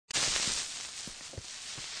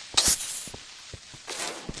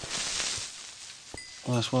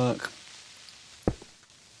Nice work.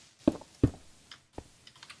 Do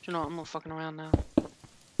you know what? I'm not fucking around now.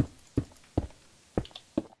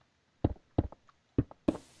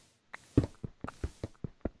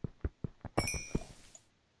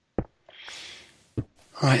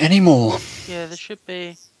 Right, any more? Yeah, there should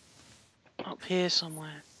be up here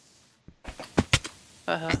somewhere.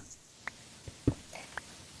 Right,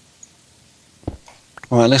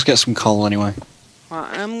 let's get some coal anyway.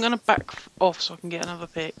 Right, I'm gonna back off so I can get another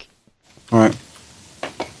pick. Right.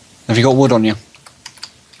 Have you got wood on you?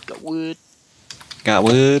 Got wood. Got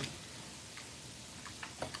wood.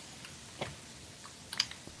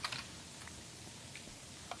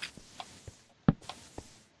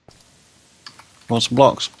 Want some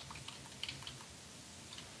blocks?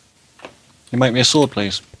 You make me a sword,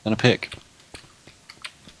 please, and a pick.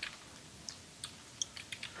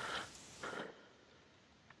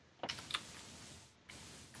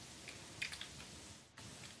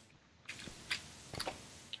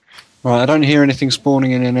 Right, I don't hear anything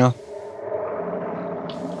spawning in here now.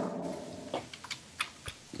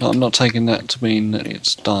 No, I'm not taking that to mean that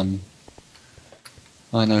it's done.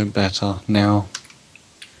 I know better now.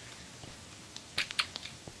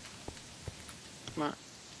 Right,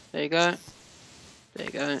 there you go. There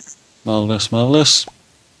you go. Marvellous, marvellous.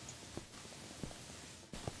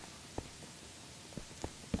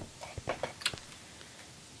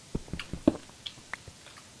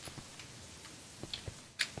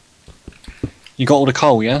 You got all the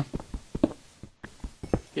coal, yeah?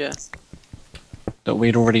 Yeah. That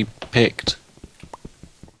we'd already picked.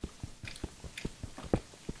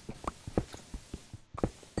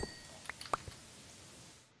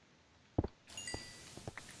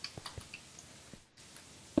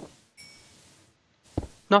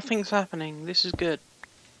 Nothing's happening. This is good.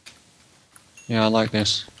 Yeah, I like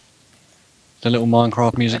this. The little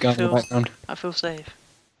Minecraft music going in the background. I feel safe.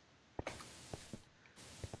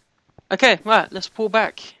 Okay, right, let's pull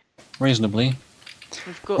back. Reasonably.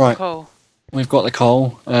 We've got Right. coal. We've got the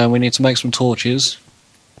coal. We need to make some torches.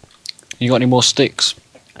 You got any more sticks?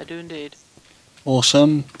 I do indeed.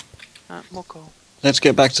 Awesome. More coal. Let's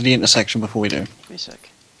get back to the intersection before we do. Give me a sec.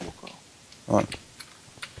 More coal. Right.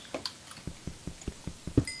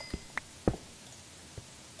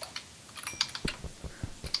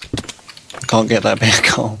 Can't get that bit of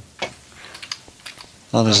coal.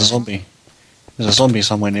 Oh, there's a zombie. There's a zombie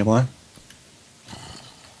somewhere nearby.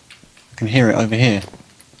 I can hear it over here.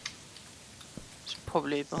 It's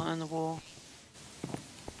probably behind the wall.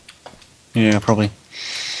 Yeah, probably.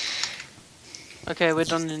 Okay, we're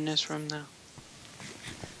done in this room now.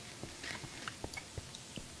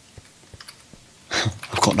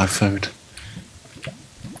 I've got no food.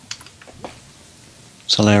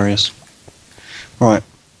 It's hilarious. Right.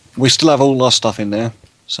 We still have all our stuff in there,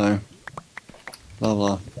 so... Blah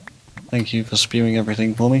blah. Thank you for spewing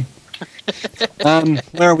everything for me.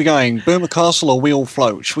 Where are we going? Boomer Castle or Wheel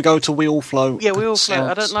Float? Should we go to Wheel Float? Yeah, Wheel Float.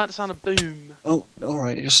 I don't like the sound of boom. Oh,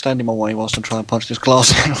 alright, just stand in my way whilst I try and punch this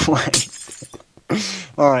glass out of the way.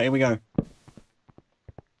 Alright, here we go.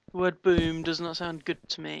 The word boom does not sound good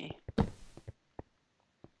to me.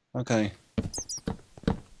 Okay.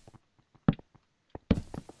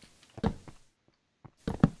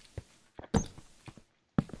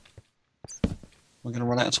 We're gonna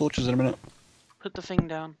run out of torches in a minute. Put the thing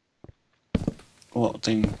down. What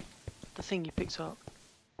thing? The thing you picked up.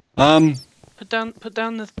 Um. Put down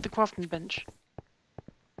the crafting bench.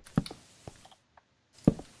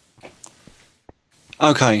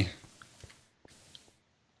 Okay.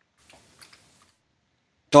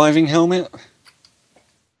 Diving helmet.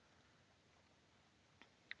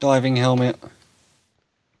 Diving helmet.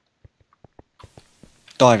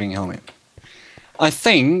 Diving helmet. I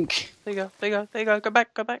think. There you go. There you go. There you go. Go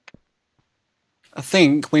back. Go back. I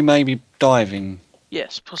think we may be diving.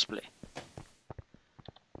 Yes, possibly.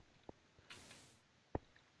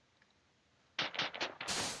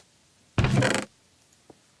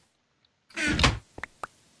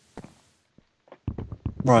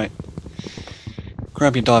 Right.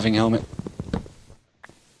 Grab your diving helmet.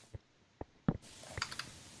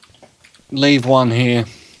 Leave one here.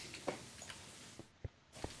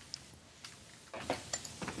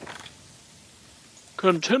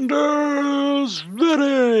 Contenders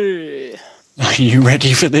ready! Are you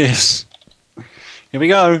ready for this? Here we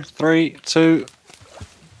go. 3, 2.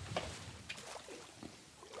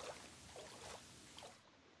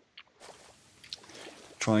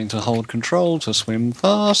 Trying to hold control to swim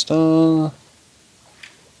faster.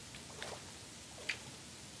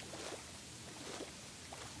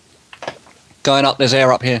 Going up, there's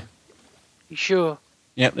air up here. You sure?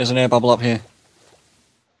 Yep, there's an air bubble up here.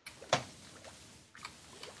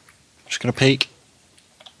 gonna peek.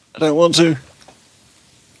 I don't want to.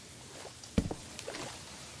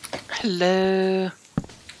 Hello.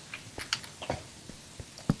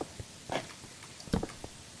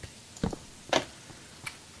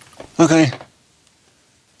 Okay.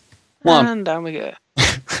 One. And down we go.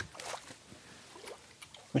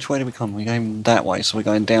 Which way do we come? We're going that way, so we're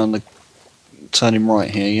going down the... Turning right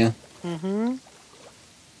here, yeah? Mm-hmm.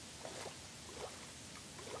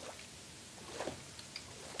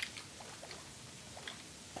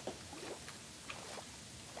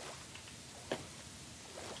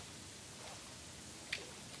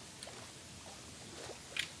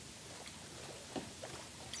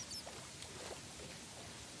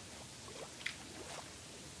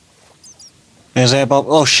 There's air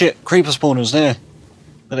bubble. Oh shit, creeper spawners there.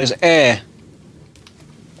 But there's air.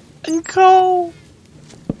 And go.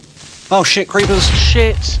 Oh shit, creepers.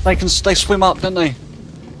 Shit. They swim up, don't they?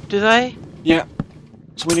 Do they? Yeah.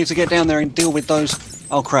 So we need to get down there and deal with those.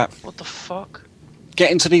 Oh crap. What the fuck?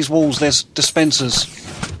 Get into these walls, there's dispensers.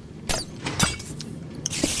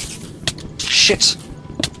 Shit.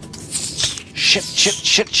 Shit.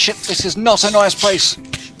 This is not a nice place.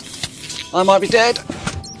 I might be dead.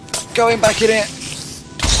 Going back in it.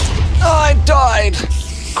 I died.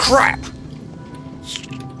 Crap.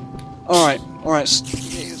 Alright.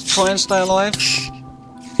 Try and stay alive.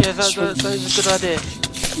 Yeah, that was a good idea.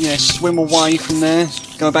 Yeah, swim away from there.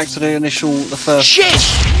 Go back to the first. Shit!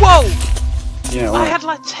 Whoa! Yeah, I alright. had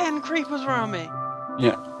like 10 creepers around me.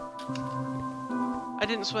 Yeah. I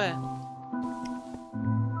didn't swear.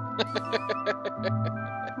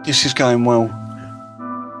 This is going well.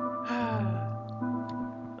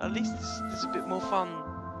 At least this is a bit more fun.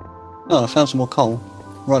 Oh, I found some more coal.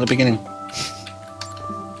 Right at the beginning.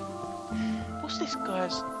 What's this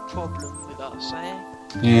guy's problem with us, eh?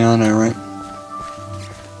 Yeah, I know, right?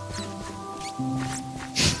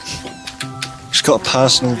 He's got a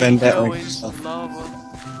personal vendetta against us.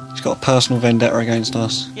 He's got a personal vendetta against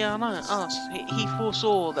us. Yeah, I know, us. He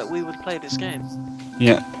foresaw that we would play this game.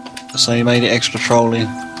 Yeah. So he made it extra trolly.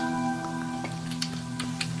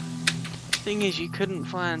 Thing is, you couldn't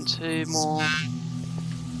find two more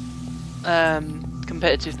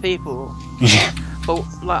competitive people. Yeah. But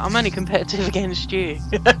like, I'm only competitive against you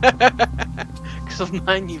because I've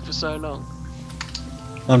known you for so long.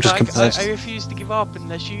 I'm just I competitive. refuse to give up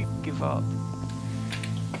unless you give up.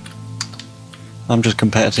 I'm just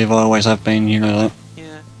competitive. I always have been. You know that.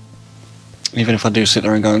 Yeah. Even if I do sit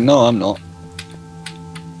there and go, no, I'm not.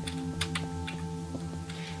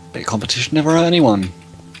 Bit of competition never hurt anyone.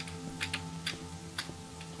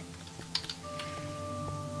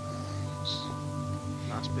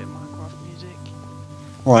 Nice bit of Minecraft music.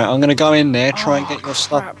 Right, I'm gonna go in there, try and get your crap.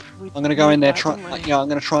 stuff. We I'm gonna go in there, did try. that, didn't we? Yeah, I'm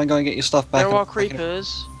gonna try and go and get your stuff back. There are back in-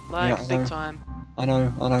 creepers, like Yeah, I know. big time. I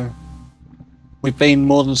know. We've been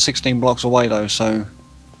more than 16 blocks away though, so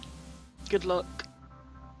Good luck.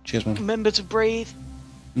 cheers, man. Remember to breathe.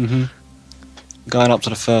 Going up to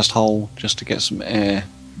the first hole just to get some air.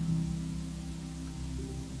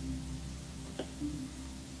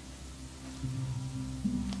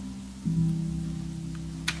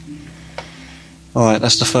 Alright,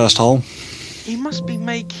 that's the first hole. He must be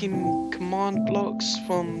making command blocks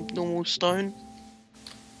from normal stone.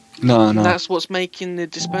 No, And no. that's what's making the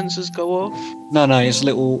dispensers go off. No, it's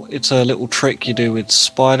a little trick you do with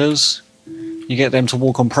spiders. You get them to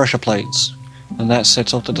walk on pressure plates, and that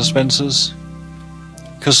sets off the dispensers.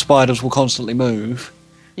 Because spiders will constantly move,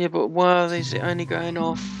 Yeah, but why is it only going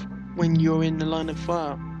off when you're in the line of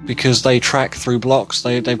fire? because they track through blocks,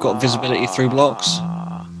 they've got visibility through blocks.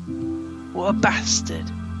 Ah, what a bastard.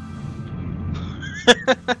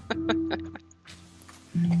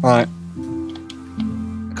 Right.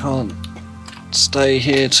 Can't stay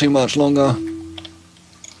here too much longer.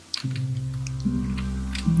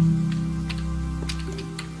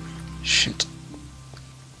 Shit.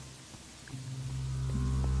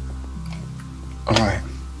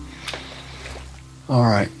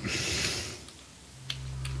 Alright.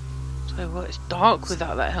 So what, it's dark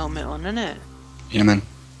without that helmet on, isn't it? Yeah, man.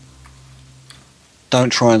 Don't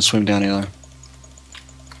try and swim down here, though.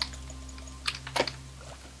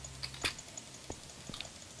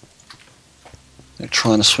 They're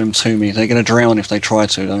trying to swim to me. They're going to drown if they try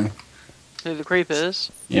to, though. Who, the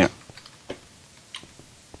creepers? Yeah.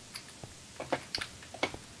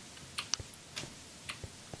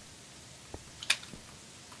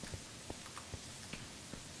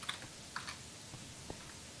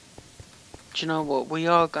 Do you know what? We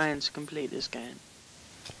are going to complete this game.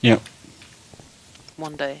 Yeah.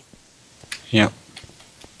 One day. Yeah.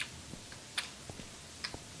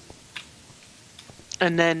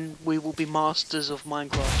 And then we will be masters of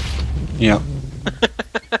Minecraft. Yeah.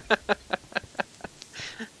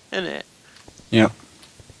 Innit? Yeah.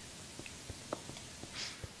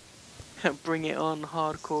 Bring it on,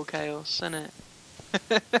 hardcore chaos, innit?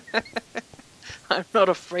 I'm not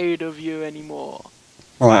afraid of you anymore.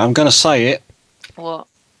 Right, I'm gonna say it. What?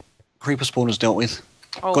 Creeper spawner's dealt with.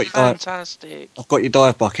 Oh, Got your dive. fantastic. I've got your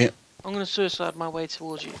dive bucket. I'm gonna suicide my way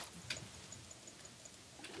towards you.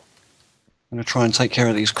 I'm gonna try and take care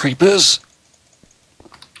of these creepers.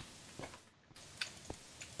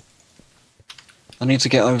 I need to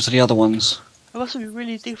get over to the other ones. It must be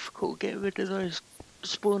really difficult getting rid of those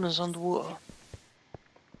spawners underwater.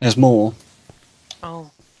 There's more.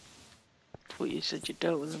 Oh, I thought you said you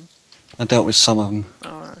dealt with them. I dealt with some of them.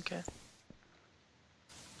 Oh, okay.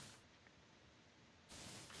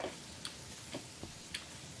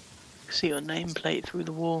 See your nameplate through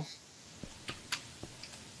the wall.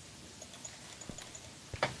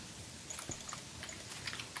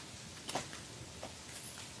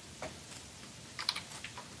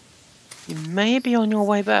 You may be on your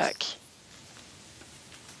way back.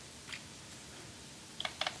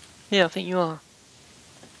 Yeah, I think you are.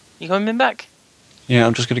 You coming back? Yeah,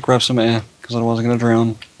 I'm just gonna grab some air, because otherwise I'm gonna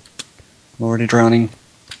drown. I'm already drowning.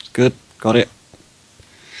 It's good. Got it.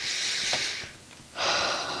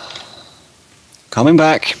 Coming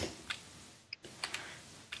back.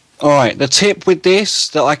 Alright, the tip with this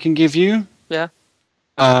that I can give you. Yeah.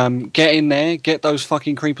 Get in there, get those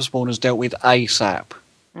fucking creeper spawners dealt with ASAP.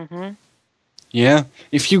 Mm-hmm. Yeah?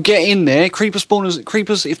 If you get in there, creepers,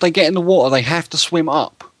 if they get in the water, they have to swim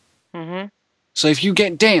up. Mm-hmm. So if you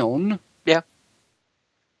get down... Yeah.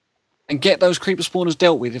 And get those creeper spawners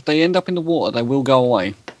dealt with, if they end up in the water, they will go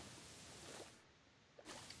away.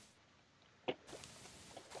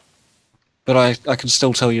 But I can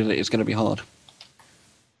still tell you that it's going to be hard.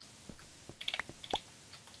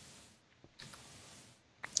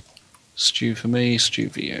 Stew for me, stew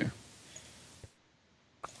for you.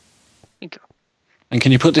 Thank you. And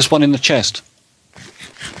can you put this one in the chest?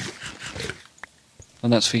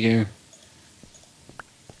 And that's for you.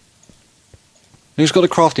 Who's got a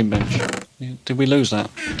crafting bench? Did we lose that?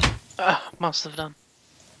 Must have done.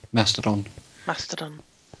 Mastodon. Mastodon.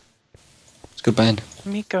 It's a good band. Let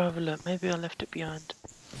me go have a look. Maybe I left it behind.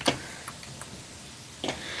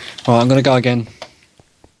 Alright, I'm going to go again.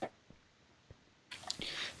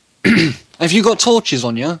 Have you got torches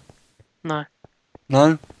on you? No.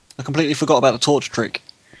 No? I completely forgot about the torch trick.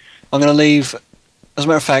 I'm going to leave... As a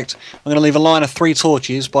matter of fact, I'm going to leave a line of 3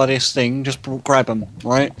 torches by this thing. Just grab them,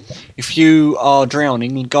 right? If you are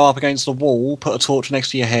drowning, go up against the wall, put a torch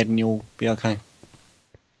next to your head, and you'll be okay.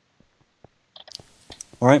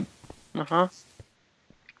 Alright? Uh-huh.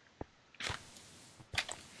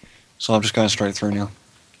 So I'm just going straight through now.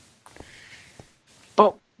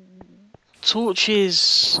 But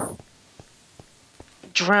torches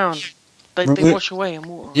drown. They wash away in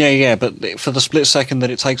water. Yeah, but for the split second that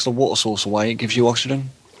it takes the water source away, it gives you oxygen.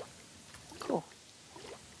 Cool.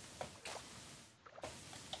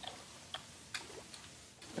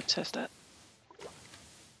 Let's test that.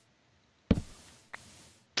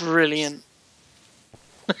 Brilliant.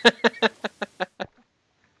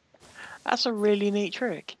 That's a really neat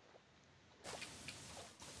trick.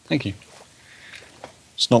 Thank you.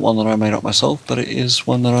 It's not one that I made up myself, but it is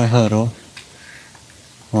one that I heard of.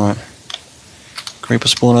 Right. Creeper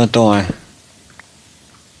spawner, die.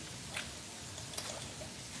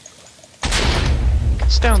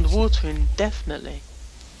 Stay on the water indefinitely.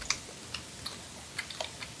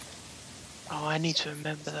 Oh, I need to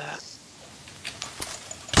remember that.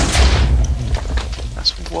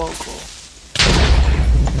 That's wild cool.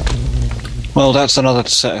 Well, that's another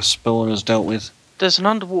set of spawners dealt with. There's an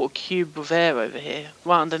underwater cube of air over here,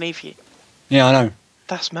 right underneath you. Yeah, I know.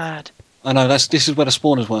 That's mad. I know, this is where the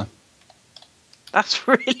spawners were. That's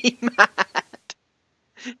really mad.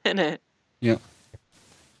 Isn't it? Yeah.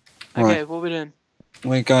 Okay, Right. what are we doing?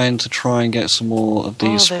 We're going to try and get some more of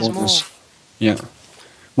these there's spawners. more. Yeah.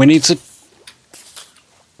 We need to...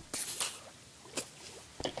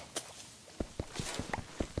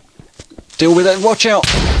 Deal with it, watch out!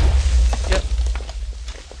 Yep.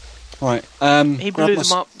 Right, He blew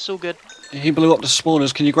them up, it's all good. He blew up the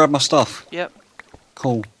spawners, can you grab my stuff? Yep.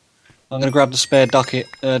 Cool. I'm going to grab the spare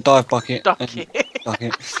dive bucket. Ducky.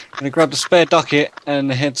 Ducket. I'm going to grab the spare ducket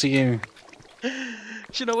and head to you. Do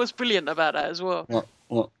you know what's brilliant about that as well?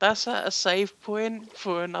 What? That's at a save point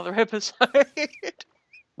for another episode.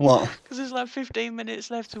 What? Because there's like 15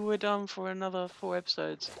 minutes left till we're done for another 4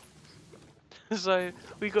 episodes. So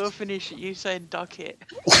we got to finish you saying duck it.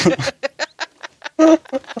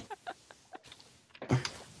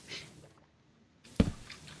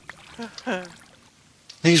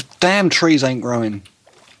 These Damn trees ain't growing.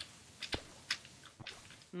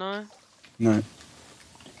 No? No.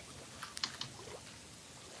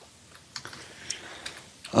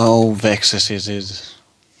 Oh, Vexus is.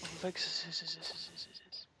 Oh, Vexus.